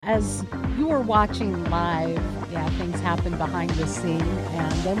As you were watching live, yeah, things happen behind the scene,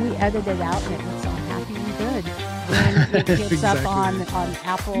 and then we edit it out, and it looks all happy and good when it gets up Exactly. on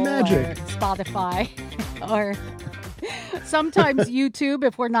Apple or Magic. Spotify or sometimes YouTube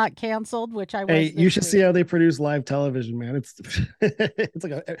if we're not canceled, which I Hey, was you this should see week. how they produce live television, man. It's it's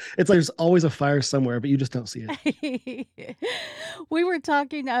like there's always a fire somewhere, but you just don't see it. We were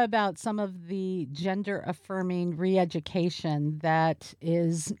talking about some of the gender affirming re education that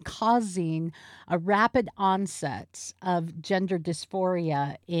is causing a rapid onset of gender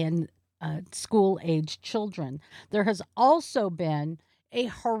dysphoria in school age children. There has also been a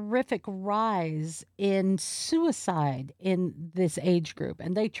horrific rise in suicide in this age group.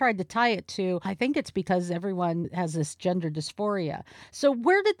 And they tried to tie it to, I think it's because everyone has this gender dysphoria. So,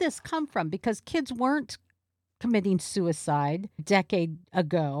 where did this come from? Because kids weren't committing suicide a decade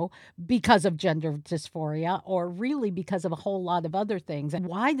ago because of gender dysphoria or really because of a whole lot of other things. And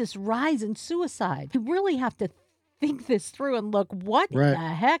why this rise in suicide? You really have to think this through and look what in the Right.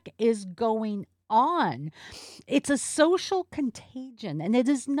 heck is going on. It's a social contagion and it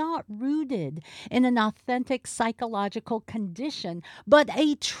is not rooted in an authentic psychological condition, but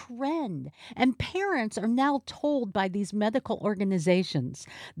a trend. And parents are now told by these medical organizations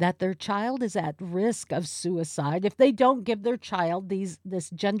that their child is at risk of suicide if they don't give their child this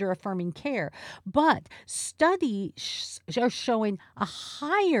gender affirming care. But studies are showing a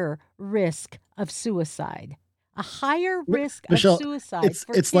higher risk of suicide. A higher risk of Michelle, suicide it's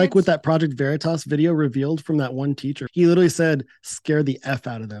for it's like with kids. that Project Veritas video revealed from that one teacher. He literally said, "Scare the f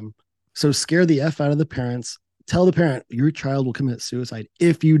out of them." So scare the f out of the parents. Tell the parent your child will commit suicide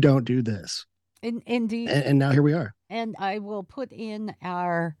if you don't do this. Indeed. And now here we are. And I will put in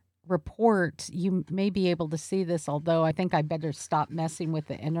our report. You may be able to see this, although I think I better stop messing with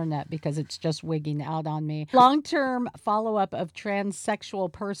the internet because it's just wigging out on me. Long term follow up of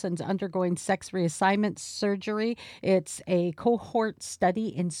transsexual persons undergoing sex reassignment surgery. It's a cohort study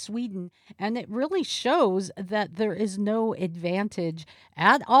in Sweden, and it really shows that there is no advantage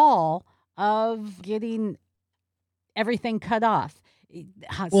at all of getting everything cut off.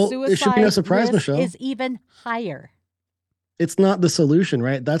 Well, it should be no Suicide surprise, risk Michelle. is even higher. It's not the solution,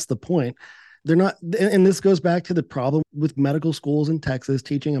 right? That's the point. They're not, and this goes back to the problem with medical schools in Texas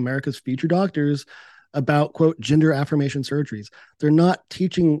teaching America's future doctors about quote gender affirmation surgeries. They're not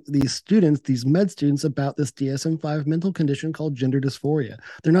teaching these students, these med students, about this DSM-5 mental condition called gender dysphoria.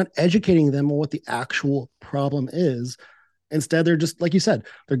 They're not educating them on what the actual problem is. Instead, they're just like you said,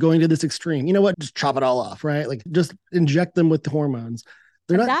 they're going to this extreme. You know what? Just chop it all off, right? Like just inject them with the hormones.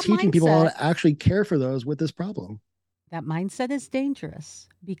 They're And not teaching people how to actually care for those with this problem. that mindset is dangerous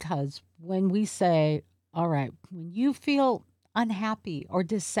because when we say, all right, when you feel unhappy or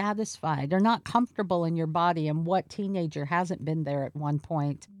dissatisfied or not comfortable in your body, and what teenager hasn't been there at one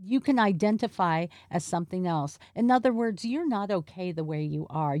point, you can identify as something else. In other words, you're not okay the way you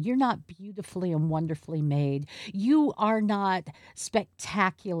are. You're not beautifully and wonderfully made. You are not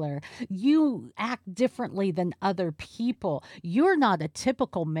spectacular. You act differently than other people. You're not a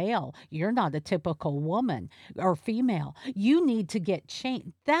typical male. You're not a typical woman or female. You need to get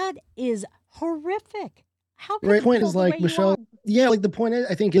changed. That is horrific. How can Right. you Point feel is the way like, you are? Michelle, yeah, like the point is,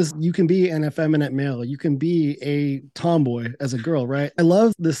 I think is you can be an effeminate male. You can be a tomboy as a girl, right? I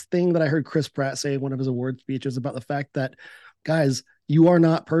love this thing that I heard Chris Pratt say in one of his award speeches about the fact that, guys, you are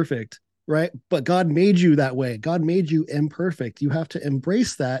not perfect, right? But God made you that way. God made you imperfect. You have to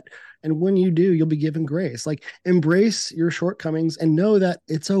embrace that. And when you do, you'll be given grace. Like embrace your shortcomings and know that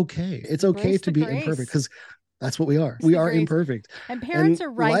it's okay. It's okay Embrace to the be imperfect grace. because that's what we are. Embrace We the are grace. imperfect. And And parents are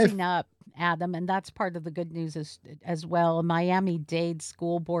life, rising up, Adam, and that's part of the good news as well. Miami-Dade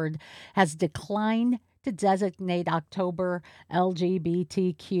School Board has declined to designate October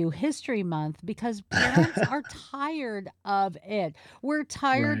LGBTQ History Month because parents are tired of it. We're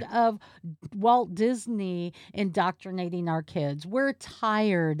tired right. of Walt Disney indoctrinating our kids. We're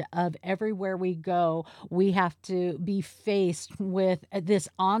tired of everywhere we go, we have to be faced with this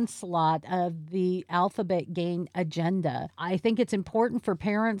onslaught of the alphabet game agenda. I think it's important for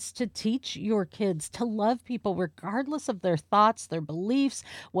parents to teach your kids to love people regardless of their thoughts, their beliefs,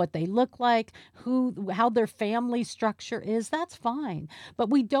 what they look like, how their family structure is. That's fine. But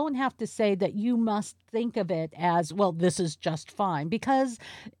we don't have to say that you must think of it as, well, this is just fine because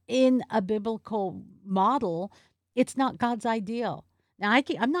in a biblical model, it's not God's ideal. Now,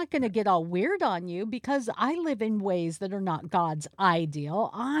 I'm not going to get all weird on you because I live in ways that are not God's ideal.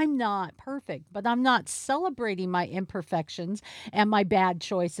 I'm not perfect, but I'm not celebrating my imperfections and my bad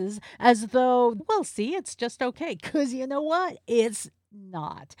choices as though, well, see, it's just okay. Because you know what? It's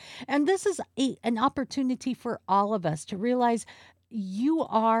not. And this is an opportunity for all of us to realize you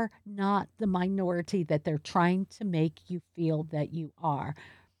are not the minority that they're trying to make you feel that you are.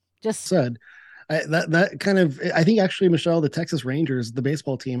 Just Said that kind of, I think actually, Michelle, the Texas Rangers, the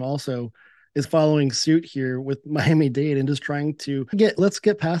baseball team, also is following suit here with Miami Dade and just trying to let's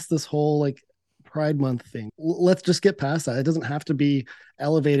get past this whole like Pride Month thing. Let's just get past that. It doesn't have to be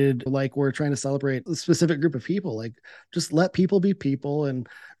elevated like we're trying to celebrate a specific group of people. Like, just let people be people and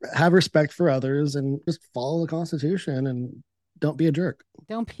have respect for others and just follow the Constitution and don't be a jerk.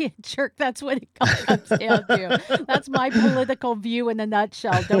 don't be a jerk. That's what it comes down to. That's my political view in a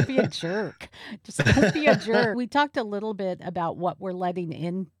nutshell. Don't be a jerk. Just don't be a jerk. We talked a little bit about what we're letting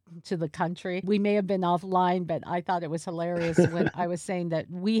in to the country. We may have been offline, but I thought it was hilarious when I was saying that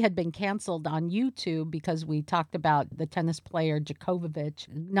we had been canceled on YouTube because we talked about the tennis player Djokovic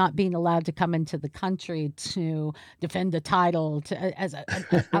not being allowed to come into the country to defend the title as an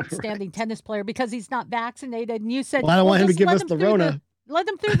outstanding tennis player because he's not vaccinated. And you said, Well, I don't want him to just give let us him the through Rona. let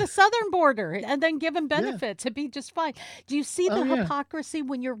them through the southern border and then give him Yeah. benefits. It'd be just fine. Do you see the Oh, yeah. hypocrisy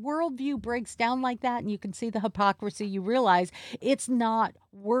when your worldview breaks down like that and you can see the hypocrisy? You realize it's not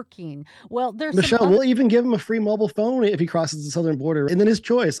working. Well, there's some Michelle, other we'll even give him a free mobile phone if he crosses the southern border. And then his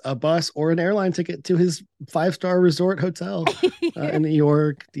choice, a bus or an airline ticket to his 5-star resort hotel in New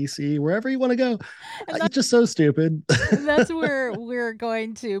York, DC, wherever you want to go. It's just so stupid. that's where we're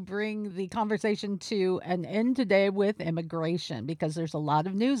going to bring the conversation to an end today with immigration because there's a lot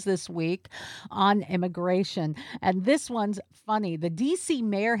of news this week on immigration. And this one's funny. The DC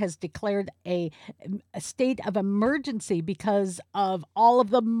mayor has declared a state of emergency because of all of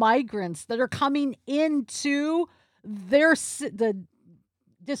the migrants that are coming into the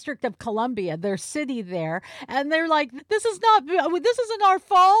District of Columbia, their city there, and they're like, "This isn't our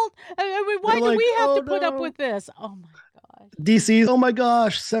fault. I mean, why They're do like, we have oh to put up no. with this?" Oh my gosh. DC, oh my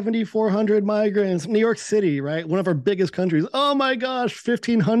gosh, 7,400 migrants. New York City, right? One of our biggest countries. Oh my gosh,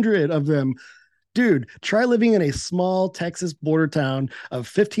 1,500 of them. Dude, try living in a small Texas border town of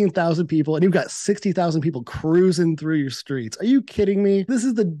 15,000 people and you've got 60,000 people cruising through your streets. Are you kidding me? This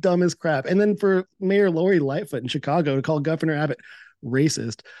is the dumbest crap. And then for Mayor Lori Lightfoot in Chicago to call Governor Abbott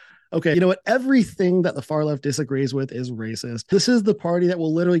racist. Okay, you know what? Everything that the far left disagrees with is racist. This is the party that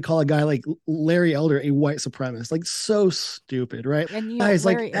will literally call a guy like Larry Elder a white supremacist. Like, so stupid, right? And Guys,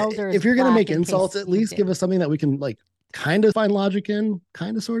 like, Larry Elder if is you're going to black, make in insults, case at you least give did. us something that we can, like, kind of find logic in,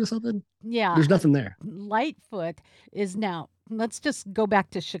 kind of, sort of something. Yeah, There's nothing there. Lightfoot is now. Let's just go back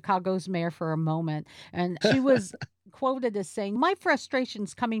to Chicago's mayor for a moment. And she was quoted as saying, "My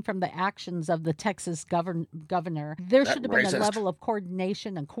frustration's coming from the actions of the Texas governor. There That should have been a racist. level of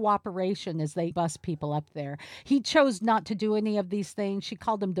coordination and cooperation as they bus people up there. He chose not to do any of these things. She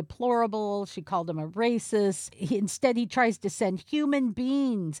called him deplorable. She called him a racist. Instead, he tries to send human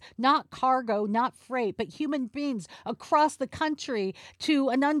beings, not cargo, not freight, but human beings across the country to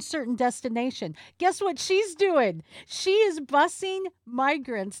an uncertain destination. Guess what she's doing? She is busing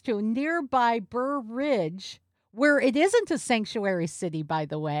migrants to nearby Burr Ridge, where it isn't a sanctuary city, by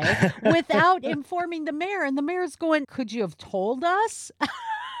the way, without informing the mayor. And the mayor's going, "Could you have told us?"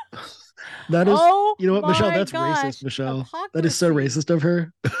 That is, Oh you know what, Michelle? my That's gosh, racist, Michelle. That is so hypocrisy. racist of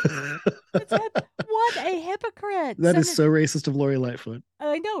her. What a hypocrite. That is so racist of Lori Lightfoot.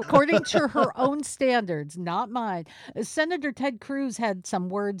 I know, according to her own standards, not mine. Senator Ted Cruz had some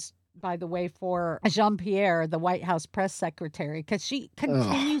words, by the way, for Jean Pierre, the White House press secretary, because she Oh,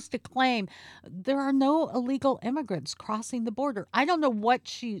 continues to claim there are no illegal immigrants crossing the border. I don't know what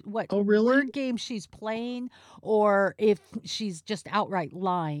oh, really? word game she's playing or if she's just outright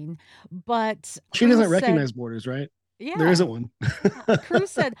lying. But She Cruz doesn't said, recognize borders, right? There yeah, isn't one. Cruz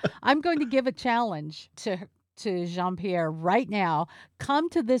said, "I'm going to give a challenge to Jean Pierre right now.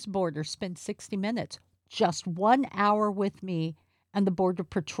 Come to this border, spend 60 minutes, just 1 hour with me and the Border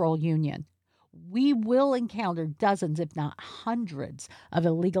Patrol Union. We will encounter dozens, if not hundreds, of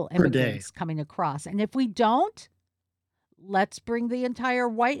illegal Per day. immigrants coming across. And if we don't, let's bring the entire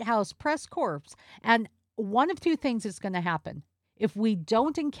White House press corps. And one of two things is going to happen. If we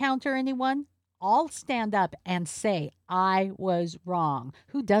don't encounter anyone, I'll stand up and say, I was wrong."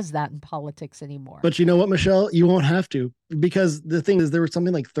 Who does that in politics anymore? But you know what, Michelle? You won't have to, because the thing is, there were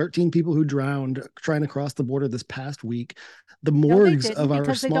something like 13 people who drowned trying to cross the border this past week. The No, they morgues didn't of our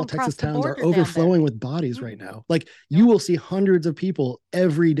because they small don't cross Texas the towns are border down there. overflowing with bodies right Mm-mm. now. Like, you No. will see hundreds of people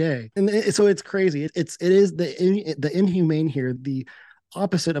every day, and so it's crazy. It is the inhumane here. The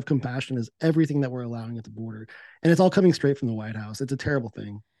opposite of compassion is everything that we're allowing at the border, and it's all coming straight from the White House. It's a terrible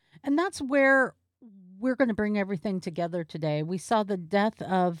thing. And that's where we're going to bring everything together today. We saw the death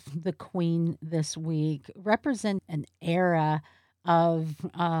of the Queen this week represent an era of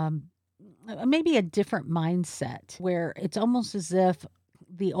maybe a different mindset where it's almost as if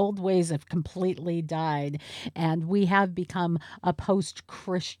the old ways have completely died and we have become a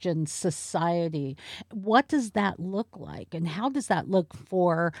post-Christian society. What does that look like? And how does that look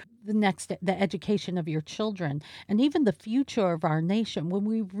for the education of your children and even the future of our nation when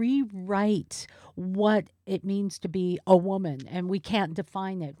we rewrite what it means to be a woman and we can't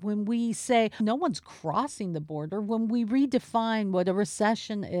define it, when we say no one's crossing the border, when we redefine what a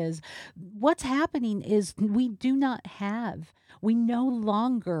recession is, what's happening is we no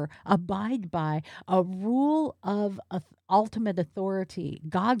longer abide by a rule of ultimate authority,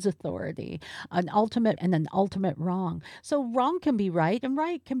 God's authority, an ultimate wrong. So wrong can be right and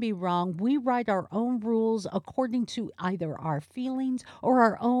right can be wrong. We write our own rules according to either our feelings or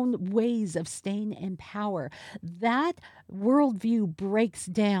our own ways of staying in power. That worldview breaks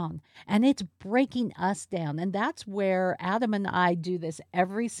down and it's breaking us down. And that's where Adam and I do this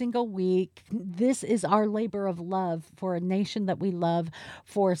every single week. This is our labor of love for a nation that we love,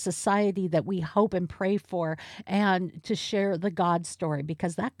 for a society that we hope and pray for, and to share the God story,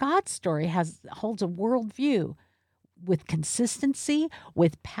 because that God story holds a worldview with consistency,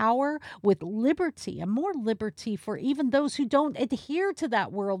 with power, with liberty, and more liberty for even those who don't adhere to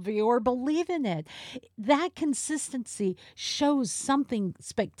that worldview or believe in it. That consistency shows something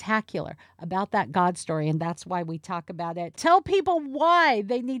spectacular about that God story, and that's why we talk about it. Tell people why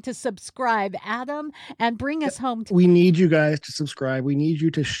they need to subscribe, Adam, and bring us home. We need you guys to subscribe. We need you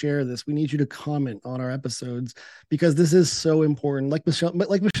to share this. We need you to comment on our episodes because this is so important. Like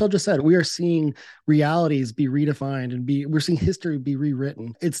Michelle just said, we are seeing realities be redefined and we're seeing history be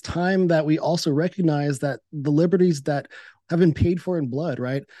rewritten. It's time that we also recognize that the liberties that have been paid for in blood,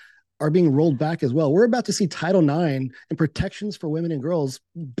 right, are being rolled back as well. We're about to see Title IX and protections for women and girls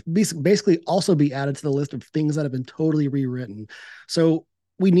basically also be added to the list of things that have been totally rewritten. So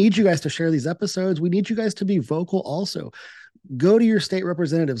we need you guys to share these episodes. We need you guys to be vocal also. Go to your state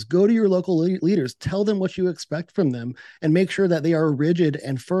representatives, go to your local leaders, tell them what you expect from them, and make sure that they are rigid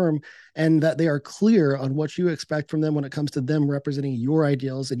and firm and that they are clear on what you expect from them when it comes to them representing your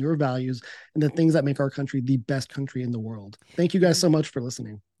ideals and your values and the things that make our country the best country in the world. Thank you guys so much for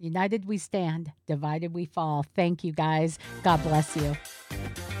listening. United we stand, divided we fall. Thank you guys. God bless you.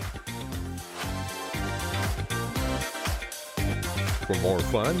 For more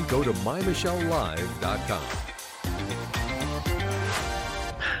fun, go to mymichellelive.com.